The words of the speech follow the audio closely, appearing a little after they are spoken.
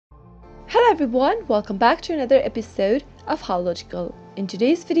Hello everyone, welcome back to another episode of How Logical. In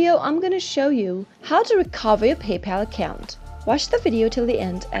today's video, I'm going to show you how to recover your PayPal account. Watch the video till the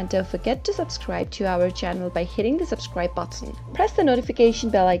end and don't forget to subscribe to our channel by hitting the subscribe button. Press the notification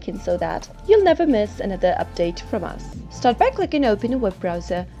bell icon so that you'll never miss another update from us. Start by clicking open a web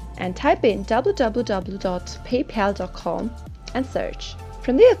browser and type in www.paypal.com and search.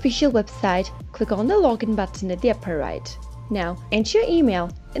 From the official website, click on the login button at the upper right. Now, enter your email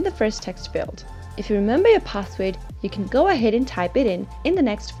in the first text field. If you remember your password, you can go ahead and type it in the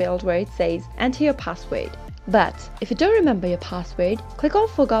next field where it says enter your password. But if you don't remember your password, click on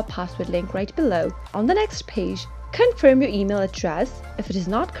Forgot Password link right below. On the next page, confirm your email address. If it is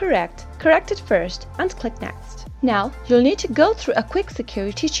not correct, correct it first and click Next. Now, you'll need to go through a quick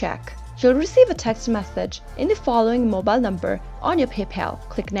security check. You'll receive a text message in the following mobile number on your PayPal.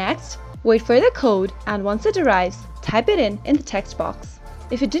 Click Next, wait for the code, and once it arrives, type it in the text box.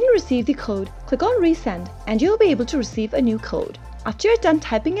 If you didn't receive the code, click on Resend and you'll be able to receive a new code. After you're done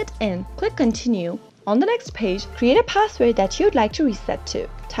typing it in, click Continue. On the next page, create a password that you'd like to reset to.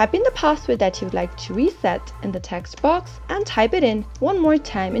 Type in the password that you'd like to reset in the text box and type it in one more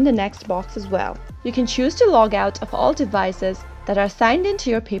time in the next box as well. You can choose to log out of all devices that are signed into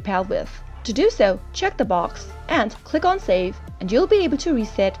your PayPal with. To do so, check the box and click on Save and you'll be able to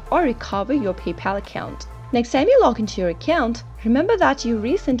reset or recover your PayPal account. Next time you log into your account, remember that you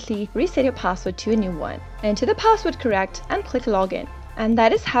recently reset your password to a new one. Enter the password correct and click Login. And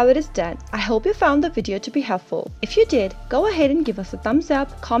that is how it is done. I hope you found the video to be helpful. If you did, go ahead and give us a thumbs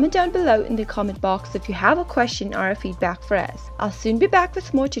up, comment down below in the comment box if you have a question or a feedback for us. I'll soon be back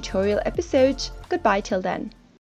with more tutorial episodes. Goodbye till then.